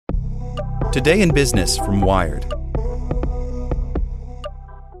Today in Business from Wired.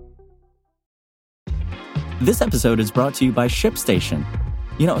 This episode is brought to you by ShipStation.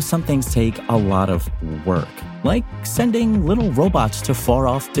 You know, some things take a lot of work, like sending little robots to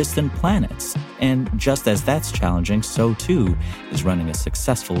far-off distant planets. And just as that's challenging, so too is running a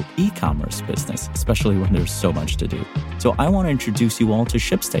successful e-commerce business, especially when there's so much to do. So I want to introduce you all to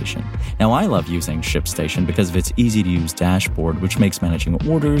ShipStation. Now, I love using ShipStation because of its easy-to-use dashboard, which makes managing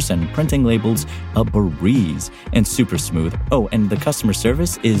orders and printing labels a breeze and super smooth. Oh, and the customer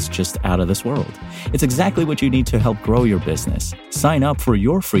service is just out of this world. It's exactly what you need to help grow your business. Sign up for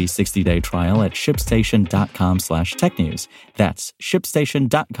your free 60-day trial at shipstation.com/technews. That's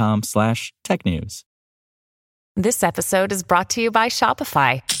shipstation.com/technews. This episode is brought to you by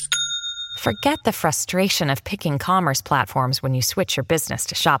Shopify. Forget the frustration of picking commerce platforms when you switch your business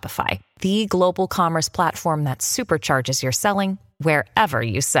to Shopify, the global commerce platform that supercharges your selling wherever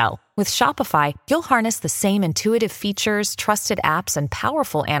you sell. With Shopify, you'll harness the same intuitive features, trusted apps, and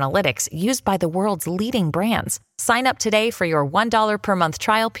powerful analytics used by the world's leading brands. Sign up today for your $1 per month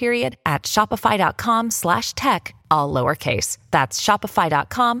trial period at shopify.com/tech, all lowercase. That's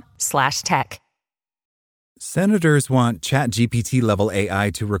shopify.com/tech. Senators want ChatGPT-Level AI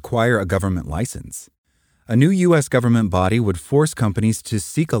to require a government license. A new U.S. government body would force companies to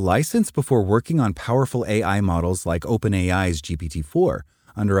seek a license before working on powerful AI models like OpenAI's GPT-4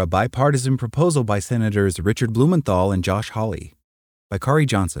 under a bipartisan proposal by Senators Richard Blumenthal and Josh Hawley. By Kari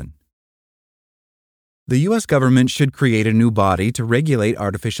Johnson. The U.S. government should create a new body to regulate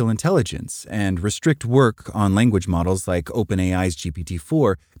artificial intelligence and restrict work on language models like OpenAI's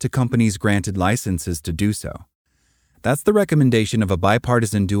GPT-4 to companies granted licenses to do so. That's the recommendation of a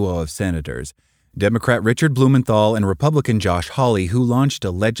bipartisan duo of senators, Democrat Richard Blumenthal and Republican Josh Hawley, who launched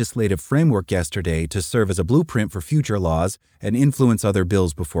a legislative framework yesterday to serve as a blueprint for future laws and influence other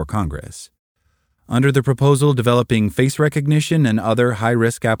bills before Congress. Under the proposal, developing face recognition and other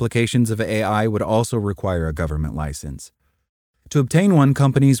high-risk applications of AI would also require a government license. To obtain one,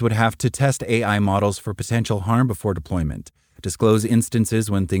 companies would have to test AI models for potential harm before deployment, disclose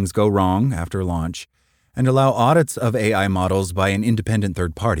instances when things go wrong after launch, and allow audits of AI models by an independent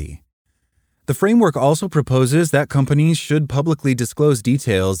third party. The framework also proposes that companies should publicly disclose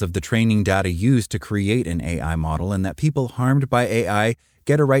details of the training data used to create an AI model and that people harmed by AI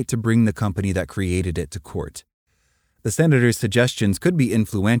get a right to bring the company that created it to court. The senators' suggestions could be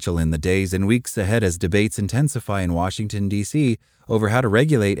influential in the days and weeks ahead as debates intensify in Washington, D.C. over how to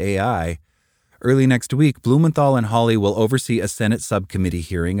regulate AI. Early next week, Blumenthal and Hawley will oversee a Senate subcommittee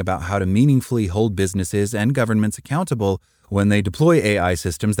hearing about how to meaningfully hold businesses and governments accountable when they deploy AI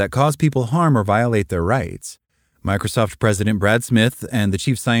systems that cause people harm or violate their rights. Microsoft President Brad Smith and the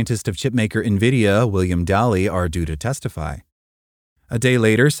chief scientist of chipmaker NVIDIA, William Dowley, are due to testify. A day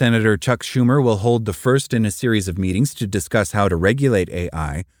later, Senator Chuck Schumer will hold the first in a series of meetings to discuss how to regulate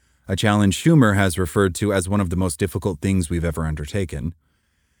AI, a challenge Schumer has referred to as one of the most difficult things we've ever undertaken.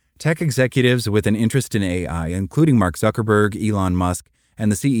 Tech executives with an interest in AI, including Mark Zuckerberg, Elon Musk, and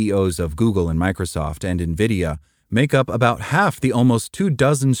the CEOs of Google and Microsoft and NVIDIA, make up about half the almost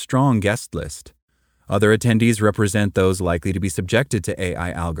 24-strong guest list. Other attendees represent those likely to be subjected to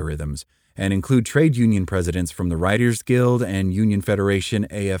AI algorithms and include trade union presidents from the Writers Guild and Union Federation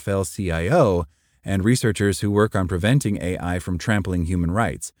AFL-CIO and researchers who work on preventing AI from trampling human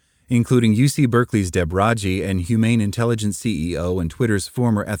rights, including UC Berkeley's Deb Raji and Humane Intelligence CEO and Twitter's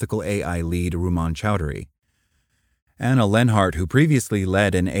former ethical AI lead Ruman Chowdhury. Anna Lenhart, who previously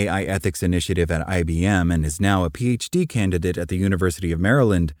led an AI ethics initiative at IBM and is now a PhD candidate at the University of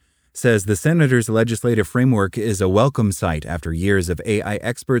Maryland, says the senator's legislative framework is a welcome sight after years of AI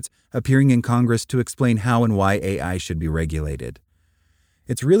experts appearing in Congress to explain how and why AI should be regulated.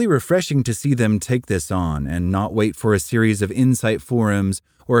 It's really refreshing to see them take this on and not wait for a series of insight forums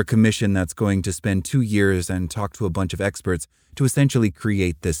or a commission that's going to spend 2 years and talk to a bunch of experts to essentially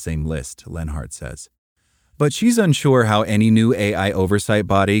create this same list, Lenhart says. But she's unsure how any new AI oversight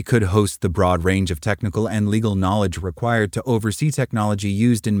body could host the broad range of technical and legal knowledge required to oversee technology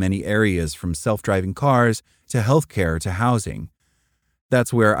used in many areas, from self-driving cars to healthcare to housing.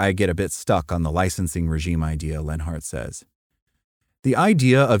 That's where I get a bit stuck on the licensing regime idea, Lenhart says. The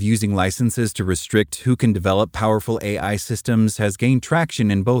idea of using licenses to restrict who can develop powerful AI systems has gained traction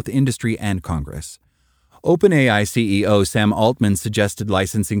in both industry and Congress. OpenAI CEO Sam Altman suggested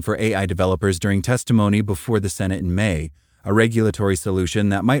licensing for AI developers during testimony before the Senate in May, a regulatory solution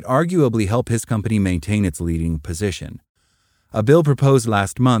that might arguably help his company maintain its leading position. A bill proposed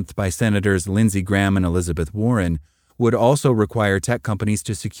last month by Senators Lindsey Graham and Elizabeth Warren would also require tech companies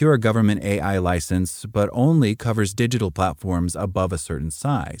to secure a government AI license, but only covers digital platforms above a certain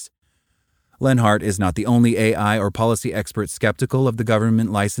size. Lenhart is not the only AI or policy expert skeptical of the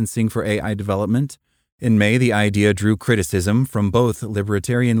government licensing for AI development. In May, the idea drew criticism from both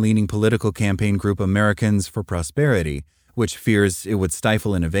libertarian-leaning political campaign group Americans for Prosperity, which fears it would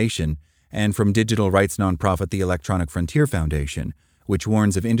stifle innovation, and from digital rights nonprofit the Electronic Frontier Foundation, which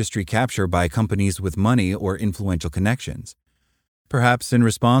warns of industry capture by companies with money or influential connections. Perhaps in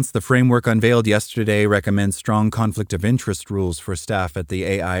response, the framework unveiled yesterday recommends strong conflict of interest rules for staff at the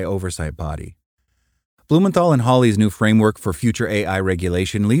AI oversight body. Blumenthal and Hawley's new framework for future AI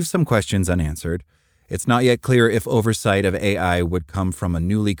regulation leaves some questions unanswered. It's not yet clear if oversight of AI would come from a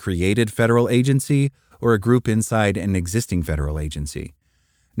newly created federal agency or a group inside an existing federal agency.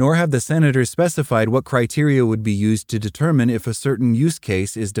 Nor have the senators specified what criteria would be used to determine if a certain use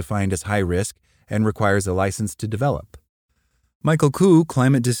case is defined as high risk and requires a license to develop. Michael Koo,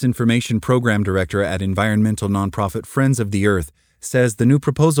 Climate Disinformation Program Director at environmental nonprofit Friends of the Earth, says the new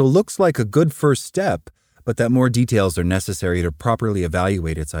proposal looks like a good first step, but that more details are necessary to properly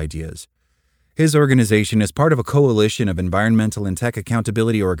evaluate its ideas. His organization is part of a coalition of environmental and tech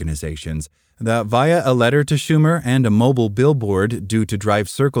accountability organizations that, via a letter to Schumer and a mobile billboard due to drive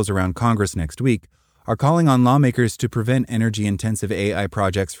circles around Congress next week, are calling on lawmakers to prevent energy-intensive AI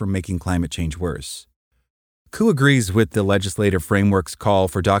projects from making climate change worse. Koo agrees with the legislative framework's call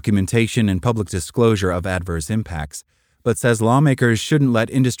for documentation and public disclosure of adverse impacts, but says lawmakers shouldn't let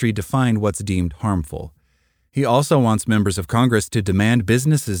industry define what's deemed harmful. He also wants members of Congress to demand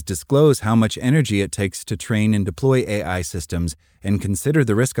businesses disclose how much energy it takes to train and deploy AI systems and consider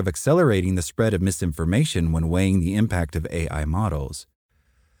the risk of accelerating the spread of misinformation when weighing the impact of AI models.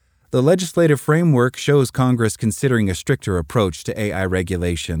 The legislative framework shows Congress considering a stricter approach to AI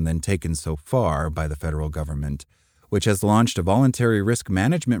regulation than taken so far by the federal government, which has launched a voluntary risk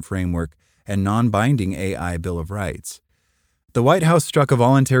management framework and non-binding AI Bill of Rights. The White House struck a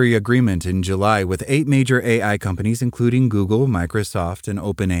voluntary agreement in July with 8 major AI companies, including Google, Microsoft, and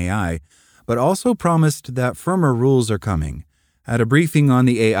OpenAI, but also promised that firmer rules are coming. At a briefing on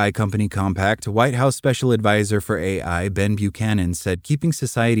the AI Company Compact, White House Special Advisor for AI, Ben Buchanan, said keeping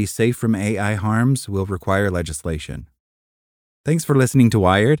society safe from AI harms will require legislation. Thanks for listening to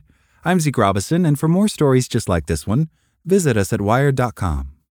Wired. I'm Zeke Robison, and for more stories just like this one, visit us at wired.com.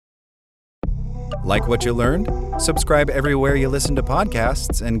 Like what you learned? Subscribe everywhere you listen to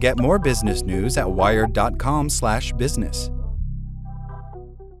podcasts and get more business news at wired.com/business.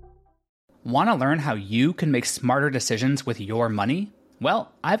 Want to learn how you can make smarter decisions with your money?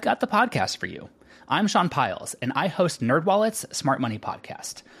 Well, I've got the podcast for you. I'm Sean Piles, and I host NerdWallet's Smart Money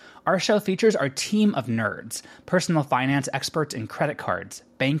Podcast. Our show features our team of nerds, personal finance experts in credit cards,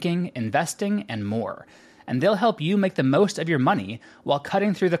 banking, investing, and more. And they'll help you make the most of your money while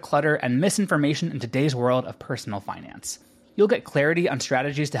cutting through the clutter and misinformation in today's world of personal finance. You'll get clarity on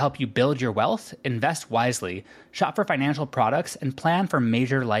strategies to help you build your wealth, invest wisely, shop for financial products, and plan for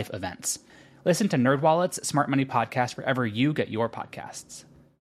major life events. Listen to NerdWallet's Smart Money Podcast wherever you get your podcasts.